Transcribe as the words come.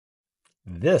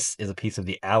This is a piece of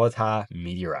the Aletai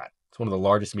Meteorite. It's one of the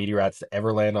largest meteorites to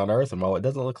ever land on Earth, and while it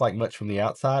doesn't look like much from the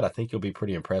outside, I think you'll be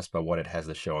pretty impressed by what it has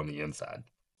to show on the inside.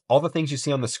 All the things you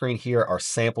see on the screen here are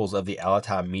samples of the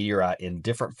Aletai Meteorite in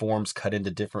different forms, cut into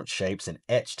different shapes, and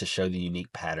etched to show the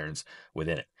unique patterns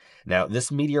within it. Now,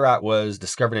 this meteorite was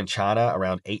discovered in China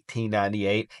around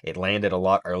 1898. It landed a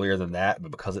lot earlier than that,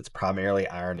 but because it's primarily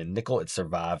iron and nickel, it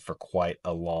survived for quite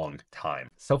a long time.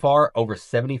 So far, over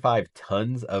 75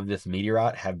 tons of this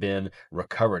meteorite have been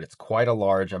recovered. It's quite a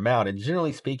large amount, and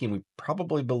generally speaking, we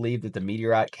probably believe that the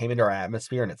meteorite came into our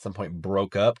atmosphere and at some point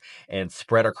broke up and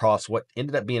spread across what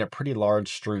ended up being a pretty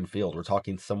large strewn field. We're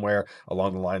talking somewhere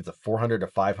along the lines of 400 to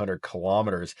 500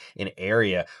 kilometers in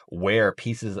area where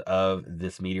pieces of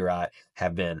this meteorite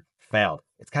have been found.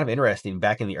 It's kind of interesting.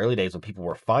 Back in the early days when people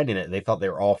were finding it, they thought they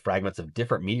were all fragments of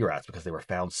different meteorites because they were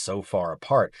found so far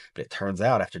apart. But it turns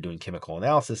out, after doing chemical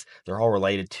analysis, they're all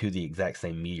related to the exact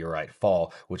same meteorite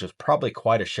fall, which was probably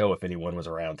quite a show if anyone was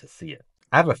around to see it.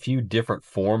 I have a few different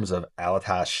forms of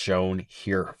Aletai shown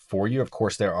here for you. Of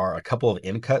course, there are a couple of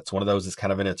end cuts. One of those is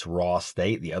kind of in its raw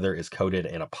state. The other is coated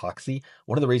in epoxy.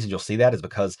 One of the reasons you'll see that is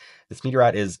because this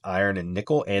meteorite is iron and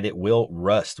nickel, and it will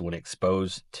rust when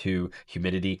exposed to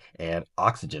humidity and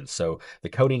oxygen. So the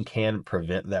coating can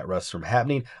prevent that rust from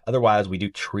happening. Otherwise, we do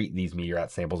treat these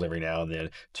meteorite samples every now and then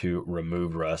to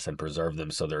remove rust and preserve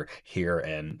them so they're here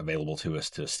and available to us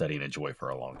to study and enjoy for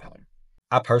a long time.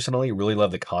 I personally really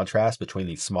love the contrast between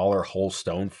the smaller whole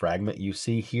stone fragment you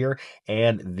see here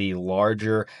and the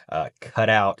larger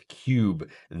cutout cube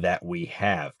that we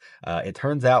have. It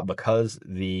turns out because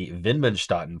the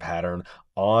Winkelstein pattern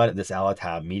on this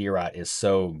Aletai meteorite is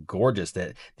so gorgeous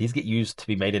that these get used to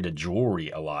be made into jewelry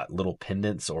a lot, little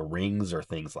pendants or rings or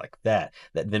things like that.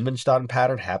 That Winkelstein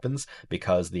pattern happens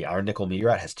because the iron nickel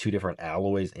meteorite has two different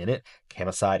alloys in it,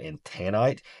 camosite and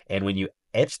tannite. And when you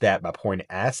etch that by pouring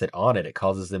acid on it, it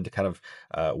causes them to kind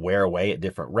of wear away at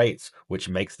different rates, which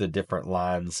makes the different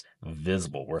lines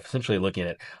visible. We're essentially looking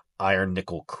at iron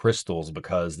nickel crystals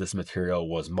because this material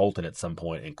was molten at some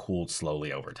point and cooled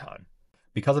slowly over time.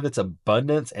 Because of its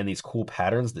abundance and these cool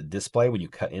patterns that display when you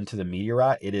cut into the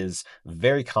meteorite, it is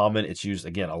very common. It's used,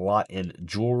 again, a lot in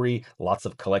jewelry. Lots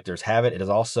of collectors have it. It is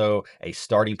also a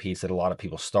starting piece that a lot of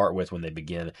people start with when they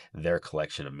begin their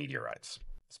collection of meteorites.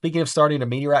 Speaking of starting a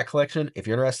meteorite collection, if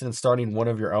you're interested in starting one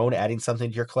of your own, adding something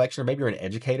to your collection, or maybe you're an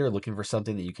educator looking for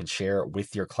something that you can share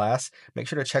with your class, make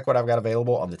sure to check what I've got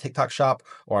available on the TikTok shop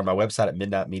or on my website at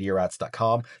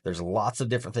midnightmeteorites.com. There's lots of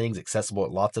different things accessible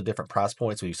at lots of different price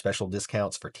points. We have special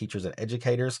discounts for teachers and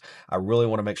educators. I really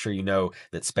want to make sure you know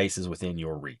that space is within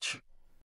your reach.